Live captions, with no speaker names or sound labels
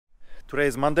Today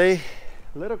is Monday,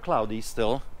 a little cloudy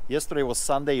still. Yesterday was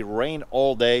Sunday, rain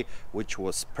all day, which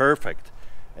was perfect.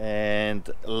 And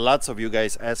lots of you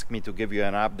guys asked me to give you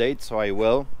an update, so I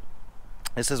will.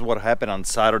 This is what happened on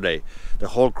Saturday. The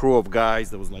whole crew of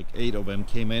guys, there was like 8 of them,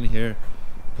 came in here,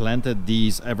 planted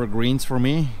these evergreens for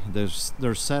me.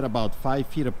 They're set about 5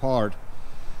 feet apart,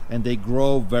 and they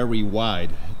grow very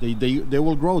wide. They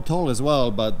will grow tall as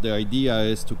well, but the idea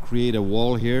is to create a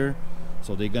wall here,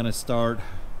 so they're gonna start,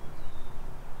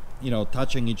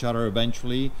 touching each other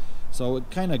eventually. So it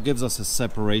kind of gives us a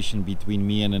separation between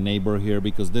me and a neighbor here,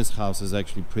 because this house is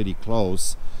actually pretty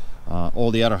close. All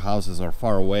the other houses are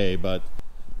far away, but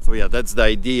so yeah, that's the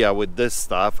idea with this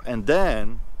stuff. And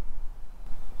then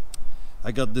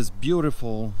I got this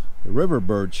beautiful river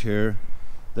birch here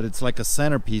that it's like a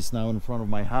centerpiece now in front of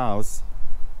my house.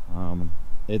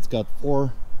 It's got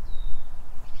four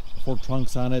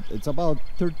trunks on it. It's about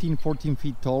 13-14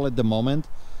 feet tall at the moment,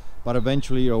 but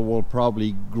eventually it will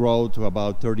probably grow to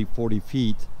about 30-40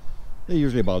 feet. They're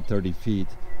usually about 30 feet.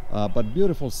 But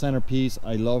beautiful centerpiece.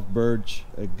 I love birch.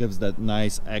 It gives that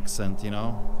nice accent,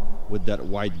 with that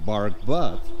white bark.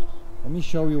 But let me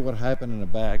show you what happened in the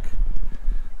back.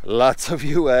 Lots of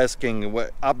you asking,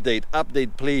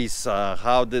 update please,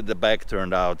 how did the back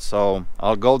turn out? So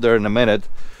I'll go there in a minute.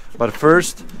 But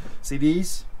first, see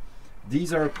these?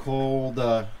 These are called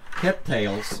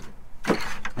cattails.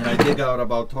 And I dig out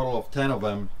about a total of 10 of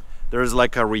them. There's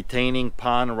like a retaining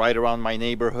pond right around my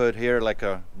neighborhood here, like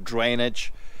a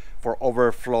drainage for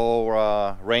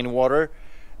overflow rainwater.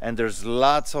 And there's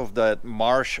lots of that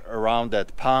marsh around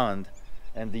that pond.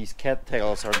 And these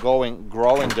cattails are growing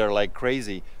there like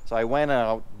crazy. So I went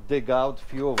out, dig out a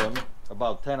few of them,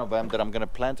 about 10 of them that I'm gonna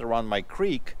plant around my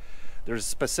creek. There's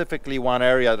specifically one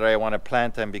area that I wanna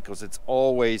plant them because it's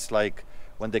always like,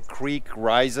 when the creek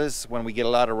rises, when we get a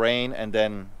lot of rain and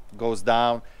then goes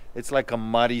down, it's like a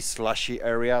muddy, slushy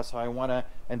area. So I wanna,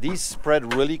 and these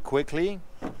spread really quickly.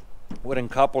 Within a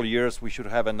couple years, we should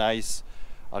have a nice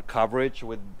coverage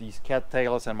with these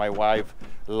cattails, and my wife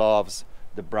loves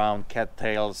the brown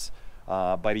cattails.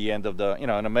 By the end of the,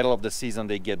 in the middle of the season,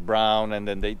 they get brown, and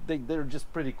then they're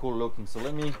just pretty cool looking. So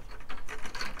let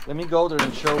me go there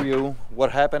and show you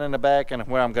what happened in the back and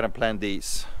where I'm gonna plant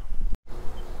these.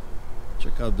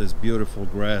 Check out this beautiful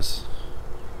grass.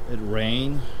 It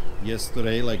rained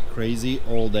yesterday like crazy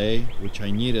all day, which I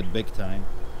needed big time.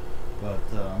 But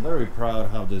I'm very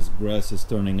proud how this grass is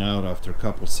turning out after a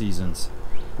couple seasons.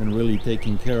 Been really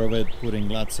taking care of it, putting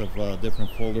lots of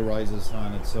different fullerizers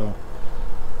on it. So,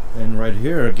 and right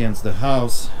here against the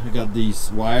house, I got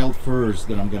these wild firs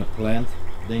that I'm gonna plant.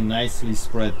 They nicely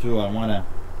spread too. I wanna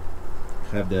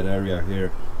have that area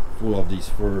here full of these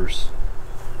firs.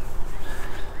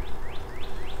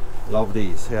 Love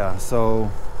these, yeah. So,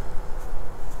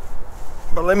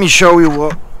 but let me show you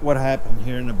what happened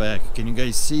here in the back. Can you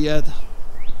guys see it?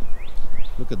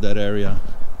 Look at that area.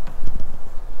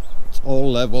 It's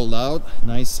all leveled out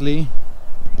nicely.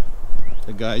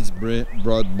 The guys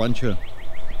brought a bunch of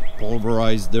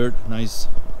pulverized dirt, nice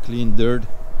clean dirt,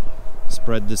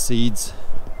 spread the seeds,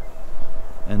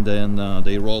 and then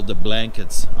they rolled the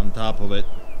blankets on top of it,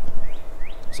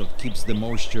 so it keeps the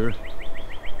moisture,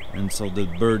 and so the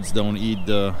birds don't eat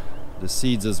the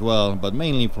seeds as well, but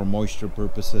mainly for moisture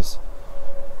purposes.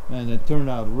 And it turned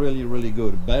out really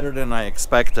good, better than I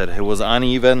expected. It was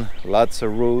uneven, lots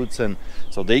of roots, and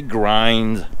so they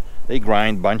grind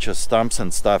bunch of stumps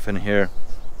and stuff in here,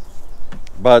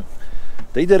 but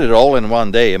they did it all in one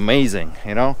day. Amazing,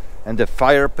 and the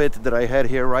fire pit that I had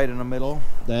here right in the middle,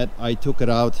 that I took it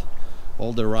out.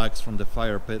 All the rocks from the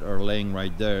fire pit are laying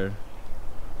right there,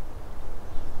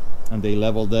 and they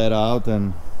leveled that out,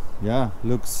 and yeah,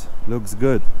 looks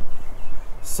good.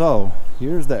 So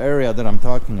here's the area that I'm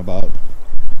talking about,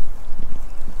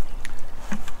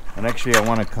 and actually I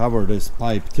want to cover this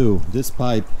pipe too. This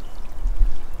pipe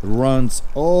runs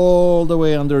all the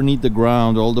way underneath the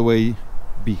ground, all the way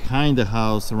behind the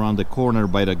house, around the corner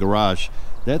by the garage.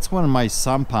 That's when my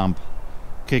sump pump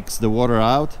kicks the water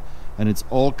out, and it's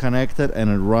all connected, and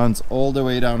it runs all the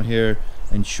way down here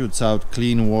and shoots out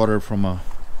clean water from a,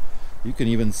 you can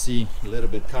even see a little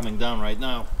bit coming down right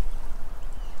now,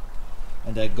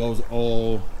 and that goes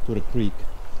all to the creek.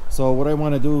 So what I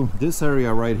want to do, this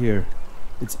area right here,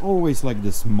 it's always like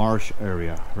this marsh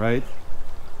area, right?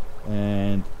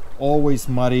 And always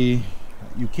muddy.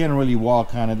 You can't really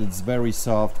walk on it. It's very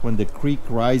soft. When the creek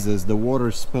rises, the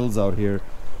water spills out here.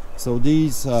 So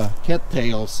these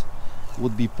cattails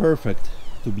would be perfect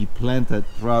to be planted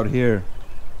throughout here,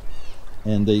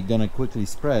 and they're gonna quickly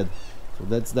spread. So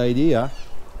that's the idea.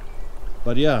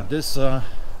 But yeah, this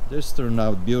turned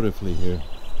out beautifully here.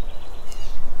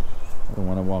 I don't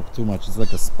want to walk too much. It's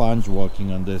like a sponge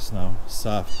walking on this now.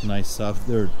 Soft, nice soft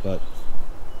dirt, but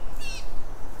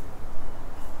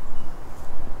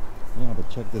yeah, but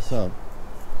check this out.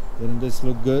 Didn't this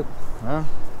look good? Huh?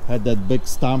 Had that big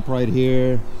stump right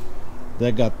here.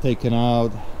 That got taken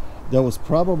out. There was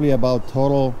probably about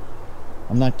total,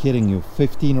 I'm not kidding you,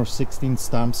 15 or 16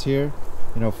 stumps here.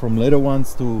 You know, from little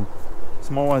ones to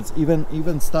small ones.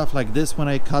 Even stuff like this, when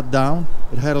I cut down,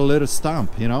 it had a little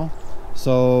stump, you know.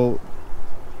 So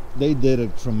they did a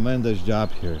tremendous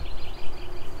job here.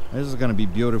 This is gonna be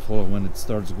beautiful when it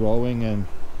starts growing. And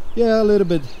yeah, a little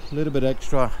bit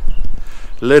extra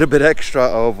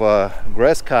of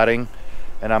grass cutting,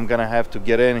 and I'm gonna have to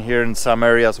get in here in some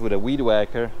areas with a weed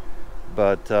whacker,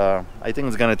 but I think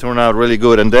it's gonna turn out really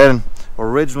good. And then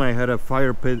originally I had a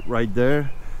fire pit right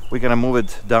there. We're gonna move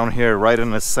it down here right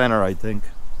in the center, I think,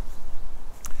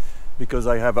 because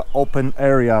I have an open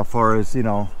area for us, you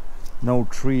know, no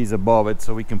trees above it,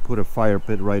 so we can put a fire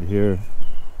pit right here.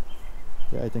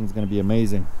 Yeah, I think it's gonna be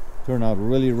amazing. Turn out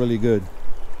really good.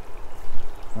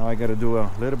 Now I gotta do a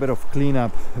little bit of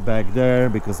cleanup back there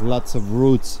because lots of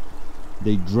roots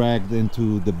they dragged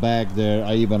into the back there.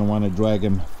 I even want to drag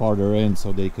them farther in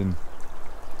so they can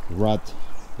rot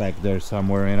back there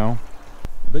somewhere, you know.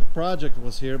 Big project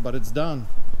was here, but it's done.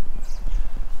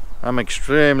 I'm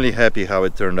extremely happy how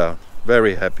it turned out.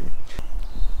 Very happy.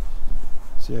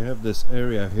 See, I have this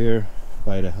area here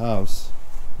by the house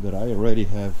that I already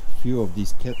have a few of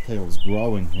these cattails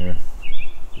growing here.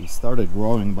 They started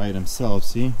growing by themselves,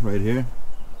 see, right here.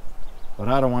 But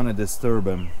I don't want to disturb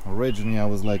them. Originally I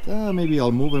was like, maybe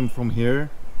I'll move them from here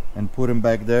and put them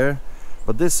back there.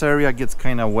 But this area gets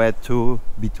kind of wet too,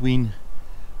 between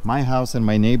my house and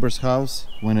my neighbor's house.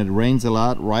 When it rains a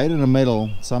lot, right in the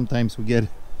middle, sometimes we get,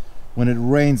 when it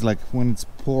rains, like when it's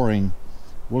pouring,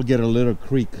 we'll get a little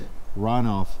creek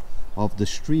runoff of the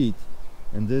street,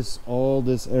 and all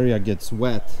this area gets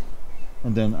wet,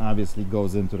 and then obviously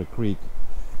goes into the creek.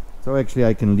 So actually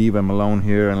I can leave them alone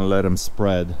here and let them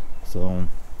spread. So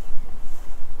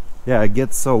yeah, it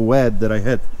gets so wet that I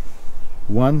had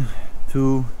 1,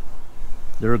 2,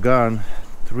 they're gone,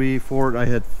 3, 4, I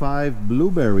had 5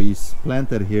 blueberries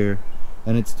planted here,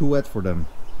 and it's too wet for them.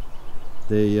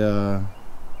 They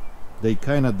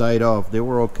kind of died off. They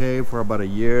were okay for about a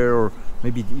year or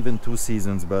maybe even 2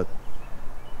 seasons, but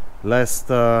last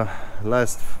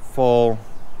fall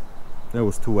it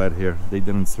was too wet here. They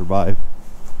didn't survive.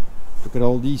 Look at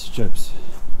all these chips.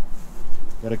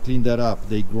 Gotta clean that up.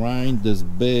 They grind this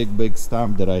big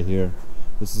stump that I hear.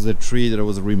 This is a tree that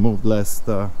was removed last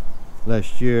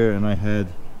year, and I had,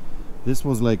 this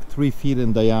was like 3 feet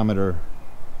in diameter.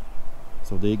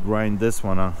 So they grind this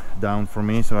one down for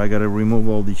me. So I gotta remove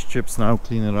all these chips now,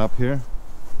 clean it up here.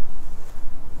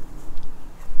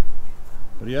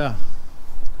 But yeah,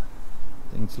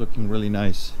 I think it's looking really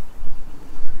nice.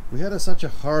 We had such a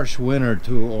harsh winter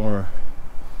too,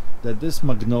 that this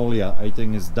magnolia I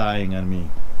think is dying on me.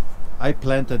 I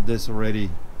planted this already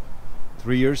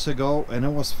 3 years ago, and it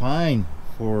was fine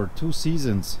for 2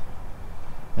 seasons.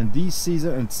 And this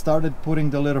season it started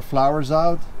putting the little flowers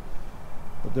out,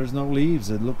 but there's no leaves.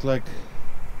 It looks like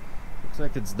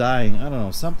it's dying. I don't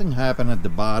know, something happened at the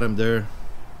bottom there.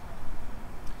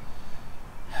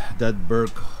 That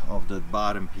bark of the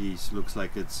bottom piece looks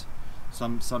like it's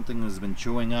something has been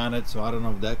chewing on it, so I don't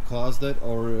know if that caused it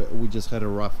or we just had a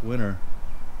rough winter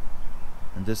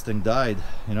and this thing died,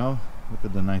 you know. Look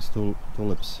at the nice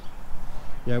tulips.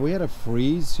 Yeah, we had a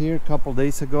freeze here a couple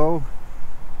days ago,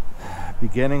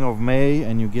 beginning of May,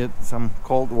 and you get some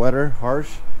cold weather,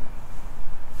 harsh.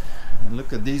 And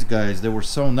look at these guys, they were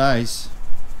so nice.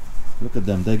 Look at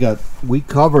them, we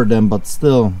covered them, but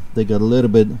still they got a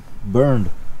little bit burned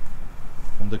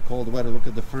from the cold weather. Look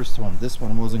at the first one. This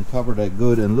one wasn't covered that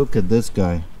good, and look at this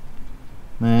guy.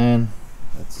 Man,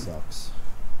 that sucks.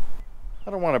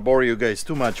 I don't want to bore you guys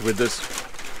too much with this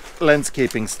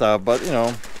landscaping stuff, but you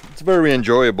know, it's very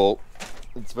enjoyable.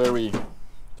 It's very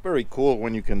cool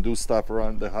when you can do stuff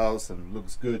around the house and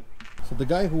looks good. So the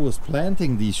guy who was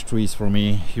planting these trees for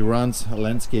me, he runs a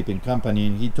landscaping company,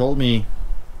 and he told me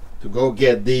to go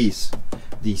get these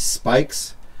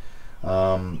spikes.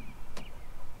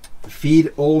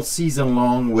 Feed all season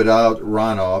long without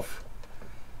runoff.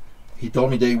 He told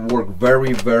me they work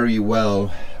very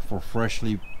well for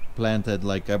freshly planted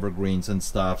like evergreens and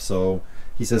stuff. So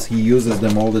he says he uses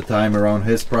them all the time around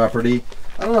his property.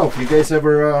 I don't know if you guys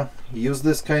ever use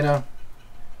this kind of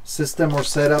system or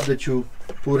setup that you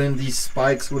put in these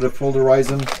spikes with a full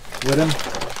horizon with them.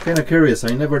 Kind of curious.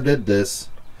 I never did this.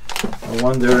 I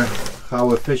wonder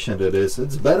how efficient it is.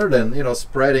 It's better than, you know,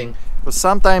 spreading. Because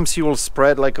sometimes you will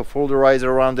spread like a fullderizer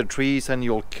around the trees and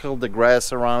you'll kill the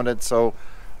grass around it. So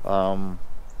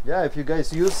yeah, if you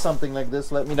guys use something like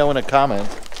this, let me know in a comment.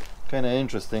 Kind of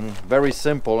interesting, very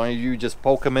simple, and you just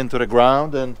poke them into the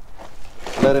ground and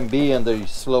let them be, and they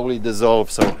slowly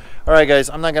dissolve. So all right guys,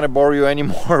 I'm not gonna bore you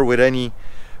anymore with any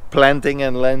planting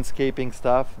and landscaping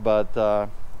stuff, but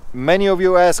many of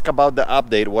you ask about the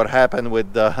update, what happened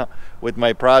with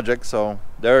my project. So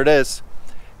there it is.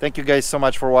 Thank you guys so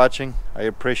much for watching. I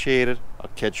appreciate it.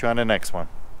 I'll catch you on the next one.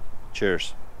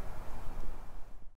 Cheers.